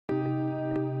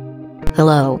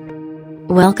Hello.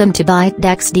 Welcome to Byte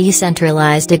DEX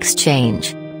Decentralized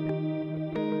Exchange.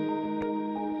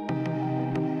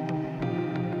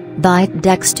 Byte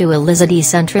DEX is a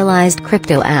decentralized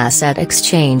crypto asset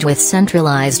exchange with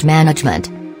centralized management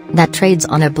that trades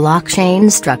on a blockchain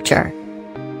structure.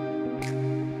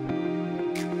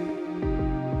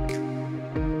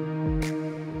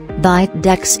 Byte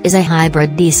DEX is a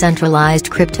hybrid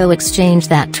decentralized crypto exchange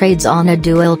that trades on a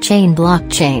dual-chain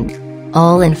blockchain.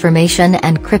 All information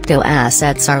and crypto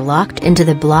assets are locked into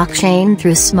the blockchain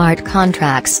through smart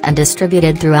contracts and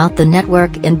distributed throughout the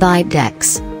network in Byte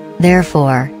DEX.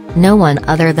 Therefore, no one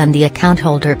other than the account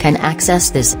holder can access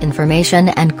this information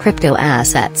and crypto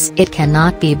assets. It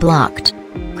cannot be blocked.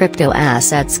 Crypto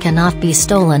assets cannot be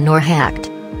stolen or hacked.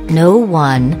 No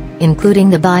one, including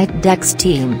the Byte DEX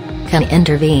team, can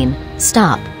intervene,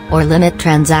 stop, or limit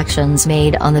transactions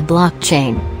made on the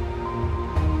blockchain.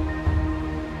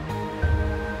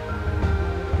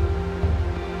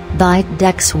 Byte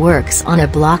DEX works on a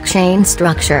blockchain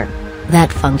structure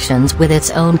that functions with its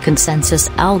own consensus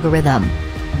algorithm,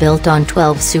 built on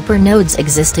 12 supernodes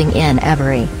existing in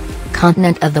every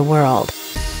continent of the world.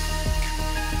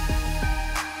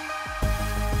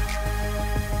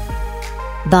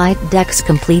 Byte DEX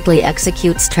completely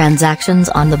executes transactions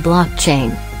on the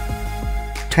blockchain.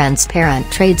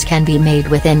 Transparent trades can be made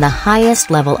within the highest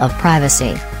level of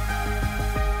privacy.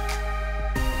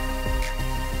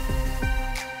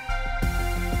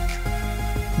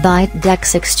 Byte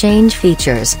DEX exchange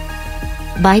features: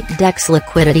 Byte DEX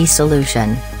liquidity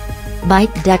solution,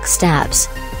 Byte DEX apps,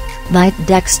 Byte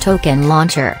DEX token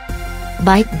launcher,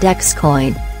 Byte DEX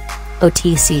coin,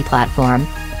 OTC platform,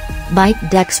 Byte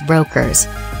DEX brokers,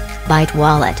 Byte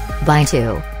wallet,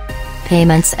 Byte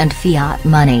payments and fiat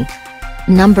money,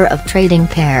 number of trading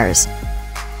pairs.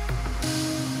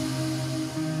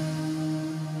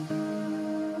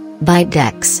 Byte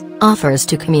DEX offers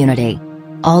to community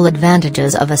all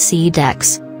advantages of a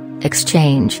CDEX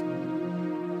exchange.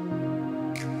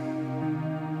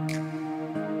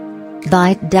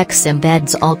 Byte DEX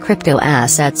embeds all crypto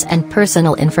assets and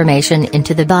personal information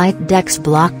into the Byte DEX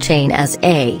blockchain as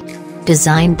a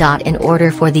design. In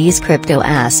order for these crypto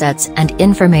assets and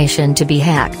information to be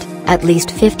hacked, at least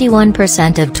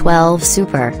 51% of 12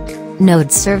 super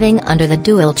nodes serving under the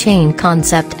dual chain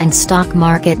concept and stock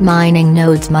market mining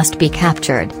nodes must be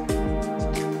captured.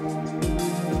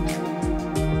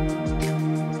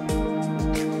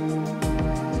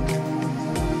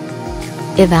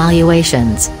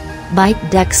 Evaluations: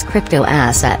 Byte DEX Crypto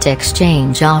Asset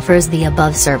Exchange offers the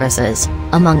above services,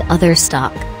 among other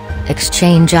stock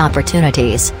exchange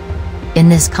opportunities. In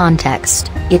this context,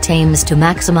 it aims to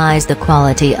maximize the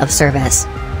quality of service.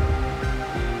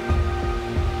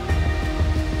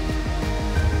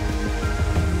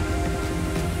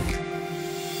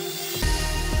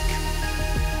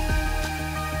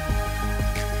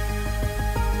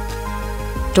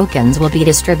 Tokens will be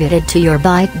distributed to your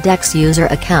Byte DEX user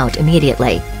account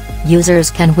immediately.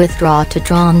 Users can withdraw to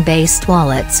Tron-based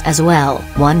wallets as well.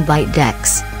 1 Byte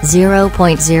DEX,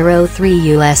 0.03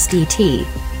 USDT.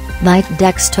 Byte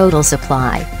DEX total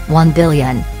supply, 1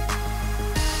 billion.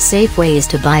 Safe ways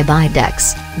to buy Byte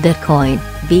DEX: Bitcoin,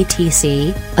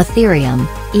 BTC, Ethereum,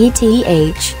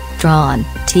 ETH, Tron,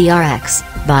 TRX,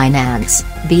 Binance,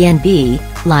 BNB,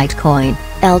 Litecoin,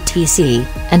 LTC,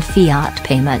 and fiat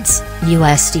payments,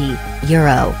 USD,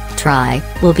 Euro, TRY,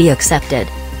 will be accepted.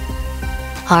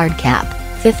 Hard cap,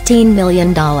 $15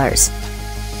 million.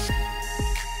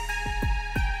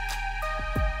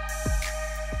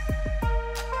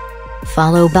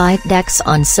 Follow Byte DEX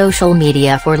on social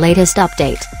media for latest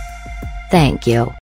update. Thank you.